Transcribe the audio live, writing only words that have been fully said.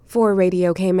For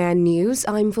Radio Cayman News,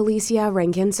 I'm Felicia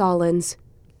Rankin-Solins.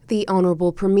 The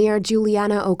Honourable Premier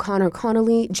Juliana O'Connor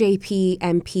Connolly, JP,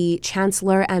 MP,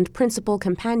 Chancellor and Principal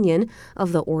Companion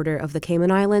of the Order of the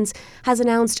Cayman Islands, has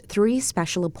announced 3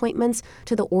 special appointments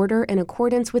to the Order in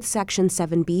accordance with Section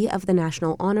 7B of the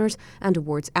National Honours and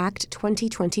Awards Act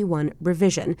 2021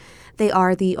 revision. They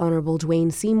are the Honourable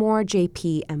Dwayne Seymour,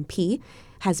 JP, MP,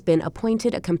 has been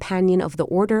appointed a Companion of the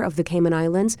Order of the Cayman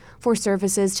Islands for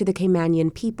services to the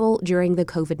Caymanian people during the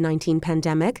COVID-19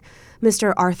 pandemic.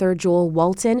 Mr. Arthur Joel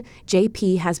Walton,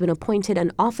 JP, has been appointed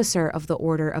an Officer of the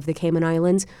Order of the Cayman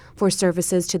Islands for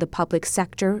services to the public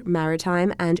sector,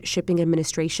 maritime and shipping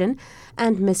administration,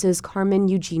 and Mrs. Carmen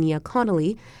Eugenia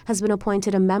Connolly has been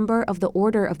appointed a Member of the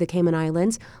Order of the Cayman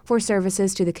Islands for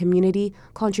services to the community,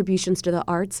 contributions to the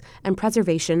arts, and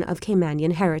preservation of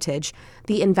Caymanian heritage.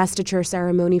 The investiture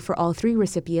ceremony for all 3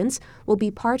 recipients will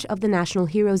be part of the National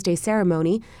Heroes Day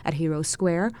ceremony at Heroes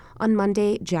Square on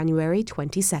Monday, January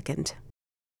 22nd.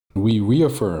 We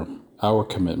reaffirm our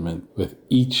commitment with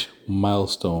each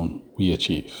milestone we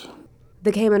achieve.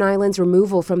 The Cayman Islands'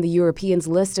 removal from the Europeans'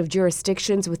 list of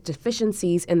jurisdictions with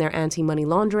deficiencies in their anti-money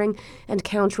laundering and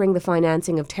countering the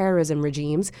financing of terrorism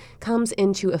regimes comes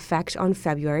into effect on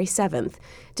February 7th.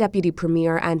 Deputy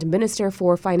Premier and Minister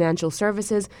for Financial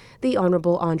Services, the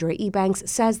Honourable Andre Ebanks,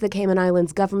 says the Cayman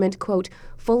Islands government, quote,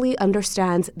 fully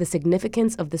understands the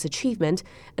significance of this achievement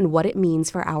and what it means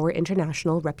for our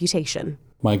international reputation.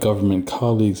 My government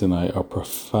colleagues and I are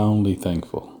profoundly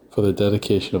thankful for the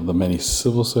dedication of the many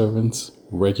civil servants,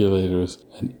 regulators,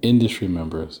 and industry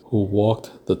members who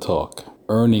walked the talk,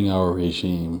 earning our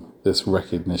regime this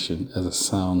recognition as a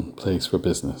sound place for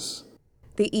business.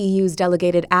 The EU's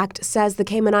Delegated Act says the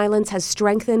Cayman Islands has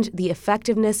strengthened the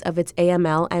effectiveness of its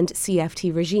AML and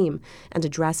CFT regime and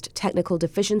addressed technical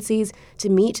deficiencies to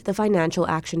meet the Financial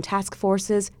Action Task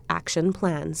Force's action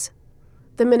plans.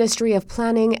 The Ministry of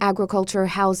Planning, Agriculture,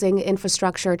 Housing,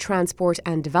 Infrastructure, Transport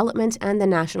and Development and the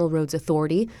National Roads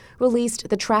Authority released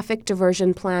the traffic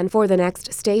diversion plan for the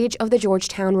next stage of the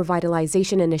Georgetown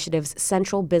Revitalization Initiative's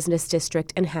Central Business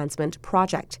District Enhancement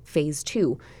Project, Phase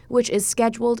 2, which is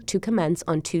scheduled to commence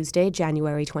on Tuesday,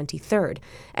 January 23rd,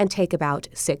 and take about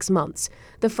 6 months.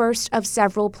 The first of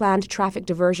several planned traffic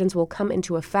diversions will come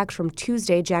into effect from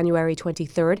Tuesday, January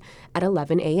 23rd at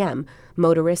 11 a.m.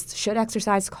 Motorists should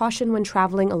exercise caution when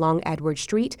traveling along Edward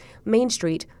Street, Main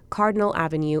Street, Cardinal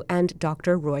Avenue, and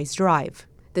Dr. Roy's Drive.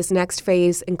 This next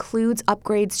phase includes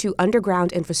upgrades to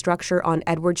underground infrastructure on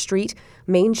Edward Street,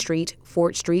 Main Street,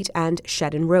 Fort Street, and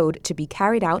Shedden Road to be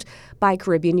carried out by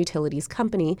Caribbean Utilities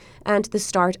Company, and the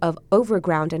start of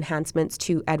overground enhancements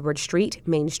to Edward Street,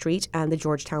 Main Street, and the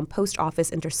Georgetown Post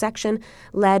Office intersection,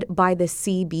 led by the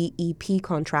CBEP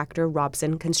contractor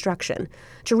Robson Construction.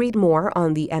 To read more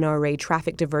on the NRA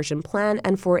traffic diversion plan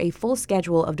and for a full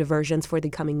schedule of diversions for the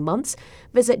coming months,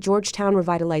 visit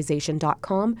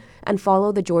georgetownrevitalization.com and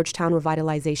follow the Georgetown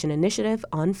Revitalization Initiative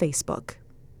on Facebook.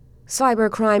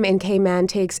 Cybercrime in Cayman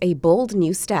takes a bold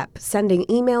new step, sending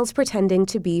emails pretending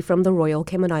to be from the Royal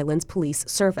Cayman Islands Police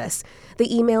Service. The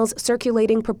emails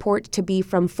circulating purport to be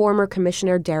from former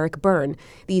Commissioner Derek Byrne.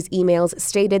 These emails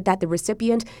stated that the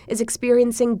recipient is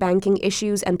experiencing banking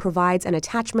issues and provides an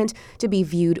attachment to be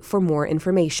viewed for more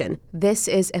information. This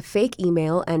is a fake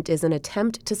email and is an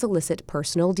attempt to solicit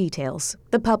personal details.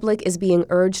 The public is being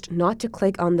urged not to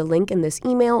click on the link in this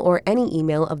email or any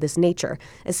email of this nature,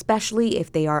 especially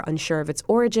if they are unsure of its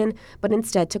origin, but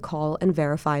instead to call and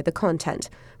verify the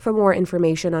content. For more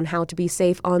information on how to be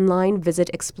safe online, visit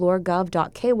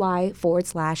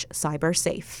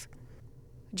explore.gov.ky/cybersafe.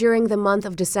 During the month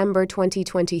of December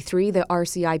 2023, the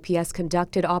RCIPS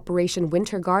conducted Operation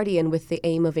Winter Guardian with the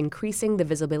aim of increasing the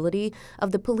visibility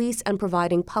of the police and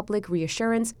providing public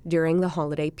reassurance during the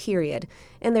holiday period.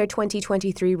 In their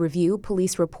 2023 review,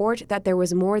 police report that there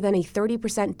was more than a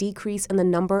 30% decrease in the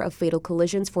number of fatal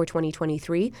collisions for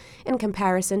 2023 in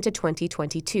comparison to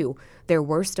 2022. There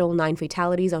were still 9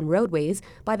 fatalities on roadways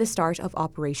by the start of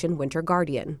Operation Winter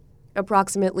Guardian.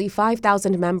 Approximately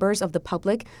 5,000 members of the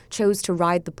public chose to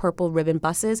ride the Purple Ribbon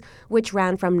buses, which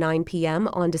ran from 9 p.m.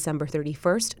 on December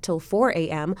 31st till 4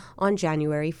 a.m. on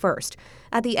January 1st.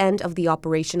 At the end of the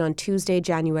operation on Tuesday,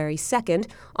 January 2nd,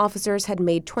 officers had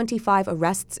made 25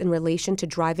 arrests in relation to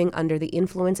driving under the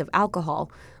influence of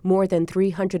alcohol. More than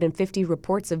 350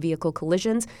 reports of vehicle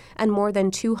collisions and more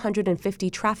than 250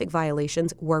 traffic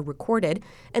violations were recorded,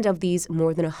 and of these,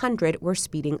 more than 100 were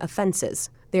speeding offenses.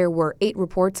 There were 8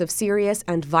 reports of serious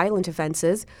and violent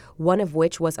offenses, one of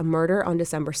which was a murder on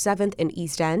December 7th in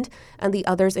East End, and the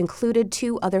others included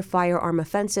 2 other firearm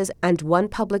offenses and 1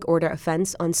 public order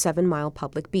offense on 7 Mile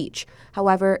Public Beach.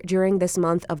 However, during this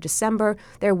month of December,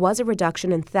 there was a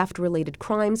reduction in theft-related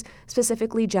crimes,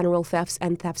 specifically general thefts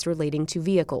and thefts relating to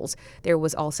vehicles. There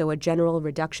was also a general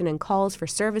reduction in calls for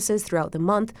services throughout the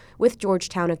month, with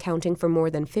Georgetown accounting for more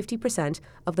than 50%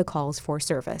 of the calls for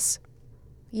service.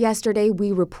 Yesterday,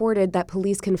 we reported that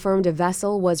police confirmed a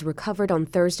vessel was recovered on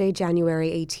Thursday, January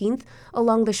 18th,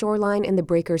 along the shoreline in the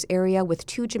Breakers area with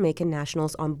 2 Jamaican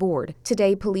nationals on board.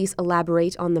 Today, police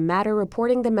elaborate on the matter,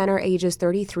 reporting the men are ages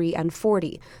 33 and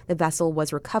 40. The vessel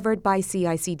was recovered by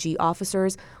CICG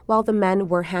officers, while the men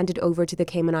were handed over to the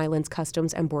Cayman Islands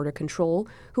Customs and Border Control,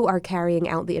 who are carrying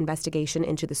out the investigation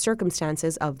into the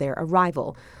circumstances of their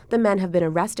arrival. The men have been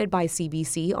arrested by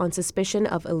CBC on suspicion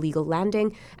of illegal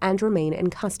landing and remain in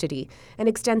custody. An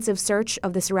extensive search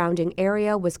of the surrounding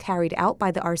area was carried out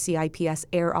by the RCIPS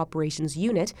Air Operations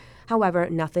Unit. However,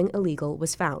 nothing illegal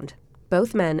was found.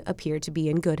 Both men appear to be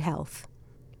in good health.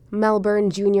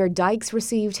 Melbourne Junior Dykes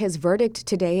received his verdict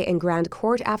today in Grand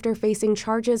Court after facing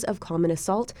charges of common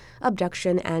assault,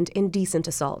 abduction, and indecent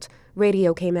assault.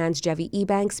 Radio Cayman's Jevi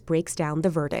Ebanks breaks down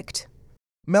the verdict.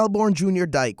 Melbourne Junior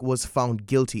Dyke was found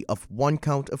guilty of 1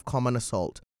 count of common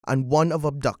assault and 1 of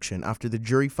abduction after the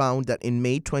jury found that in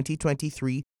May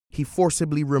 2023, he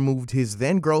forcibly removed his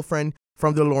then-girlfriend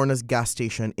from the Lorna's gas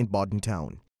station in Bodden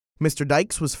Town. Mr.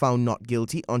 Dykes was found not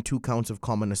guilty on 2 counts of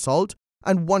common assault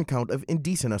and 1 count of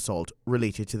indecent assault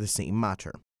related to the same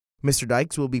matter. Mr.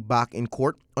 Dykes will be back in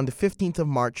court on the 15th of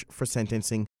March for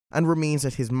sentencing and remains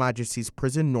at His Majesty's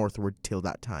Prison Northwood till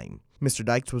that time. Mr.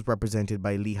 Dykes was represented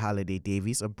by Lee Halliday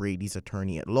Davies of Brady's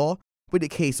attorney-at-law, with a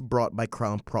case brought by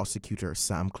Crown Prosecutor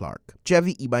Sam Clark.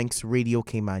 Jevi Ebanks, Radio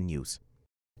Cayman News.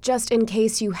 Just in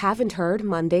case you haven't heard,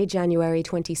 Monday, January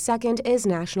 22nd is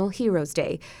National Heroes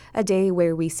Day, a day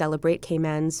where we celebrate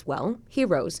Cayman's,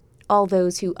 heroes. All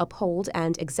those who uphold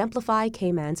and exemplify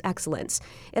Cayman's excellence.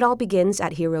 It all begins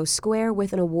at Heroes Square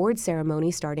with an award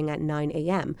ceremony starting at 9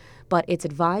 a.m., but it's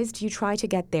advised you try to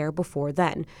get there before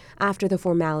then. After the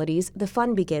formalities, the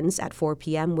fun begins at 4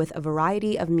 p.m. with a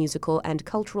variety of musical and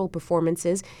cultural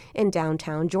performances in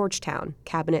downtown Georgetown.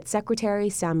 Cabinet Secretary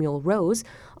Samuel Rose,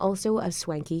 also of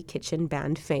Swanky Kitchen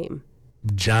Band fame.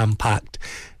 Jam-packed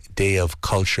day of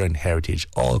culture and heritage,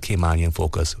 all Caymanian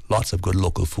focus, lots of good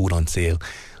local food on sale.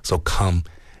 So come,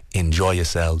 enjoy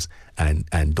yourselves, and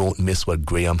don't miss what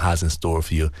Graham has in store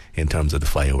for you in terms of the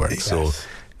fireworks. Yes. So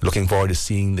looking forward to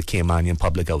seeing the Caymanian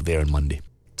public out there on Monday.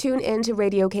 Tune in to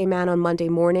Radio Cayman on Monday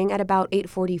morning at about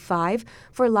 8:45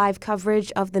 for live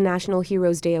coverage of the National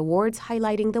Heroes Day Awards,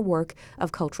 highlighting the work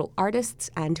of cultural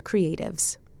artists and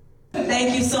creatives.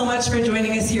 Thank you so much for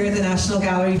joining us here at the National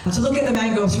Gallery to look at the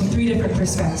mangroves from 3 different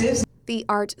perspectives. The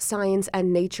art, science,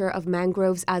 and nature of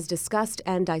mangroves as discussed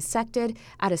and dissected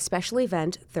at a special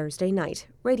event Thursday night.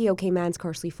 Radio Cayman's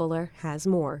Carsley Fuller has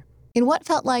more. In what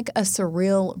felt like a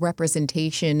surreal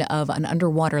representation of an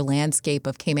underwater landscape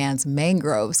of Cayman's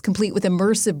mangroves, complete with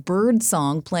immersive bird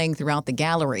song playing throughout the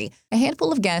gallery, a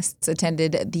handful of guests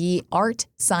attended the Art,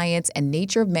 Science, and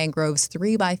Nature of Mangroves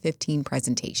 3x15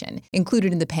 presentation.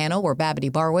 Included in the panel were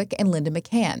Babity Barwick and Linda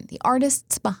McCann, the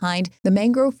artists behind the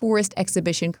mangrove forest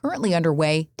exhibition currently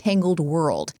underway, Tangled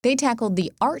World. They tackled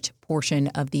the art portion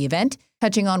of the event,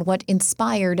 touching on what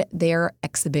inspired their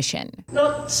exhibition.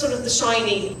 Not sort of the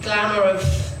shiny glamour of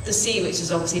the sea, which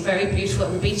is obviously very beautiful,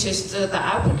 and the beaches, the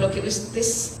outward look. It was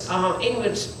this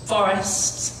inward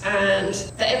forest and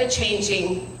the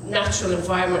ever-changing natural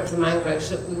environment of the mangroves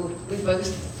that we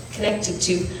both connected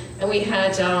to. And we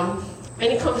had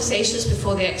many conversations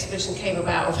before the exhibition came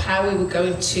about of how we were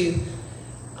going to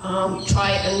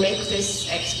try and make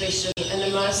this exhibition an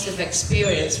immersive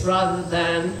experience rather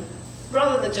than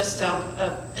just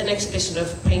an exhibition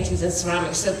of paintings and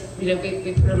ceramics. So,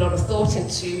 we put a lot of thought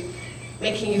into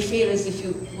making you feel as if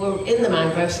you were in the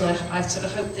mangroves, and I sort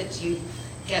of hope that you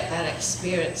get that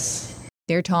experience.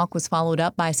 Their talk was followed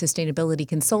up by sustainability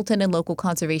consultant and local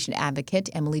conservation advocate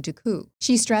Emily Ducou.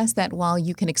 She stressed that while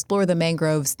you can explore the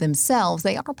mangroves themselves,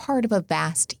 they are part of a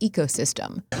vast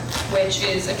ecosystem, which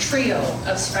is a trio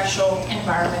of special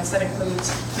environments that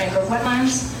includes mangrove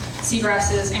wetlands,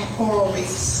 seagrasses, and coral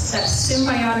reefs that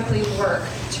symbiotically work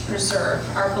to preserve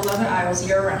our beloved isles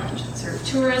year-round through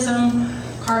tourism,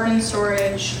 carbon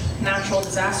storage, natural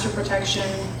disaster protection,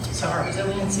 so our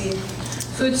resiliency,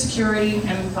 food security,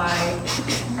 and by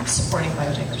supporting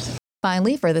biodiversity.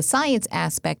 Finally, for the science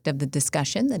aspect of the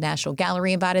discussion, the National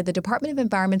Gallery invited the Department of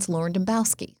Environment's Lauren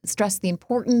Dombowski to stress the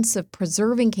importance of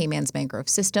preserving Cayman's mangrove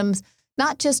systems,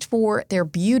 not just for their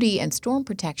beauty and storm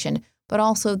protection, but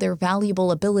also their valuable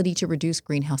ability to reduce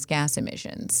greenhouse gas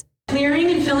emissions. Clearing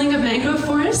and filling of mangrove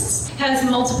forests has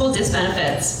multiple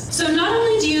disbenefits. So not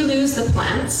only do you lose the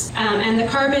plants and the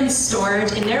carbon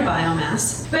stored in their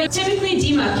biomass, but typically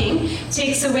demucking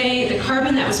takes away the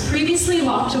carbon that was previously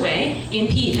locked away in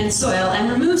peat and soil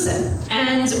and removes it.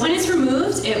 And when it's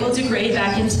removed, it will degrade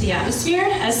back into the atmosphere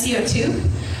as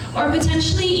CO2, or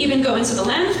potentially even go into the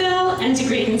landfill and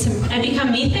degrade and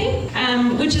become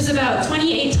methane, which is about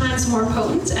 28 times more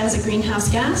potent as a greenhouse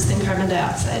gas than carbon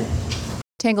dioxide.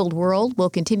 Tangled World will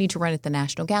continue to run at the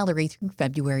National Gallery through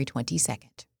February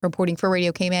 22nd. Reporting for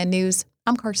Radio Cayman News,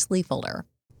 I'm Karsley Fuller.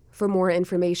 For more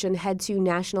information, head to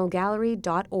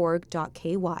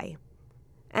nationalgallery.org.ky.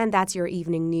 And that's your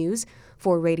evening news.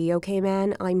 For Radio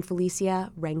Cayman, I'm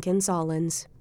Felicia Rankin-Solins.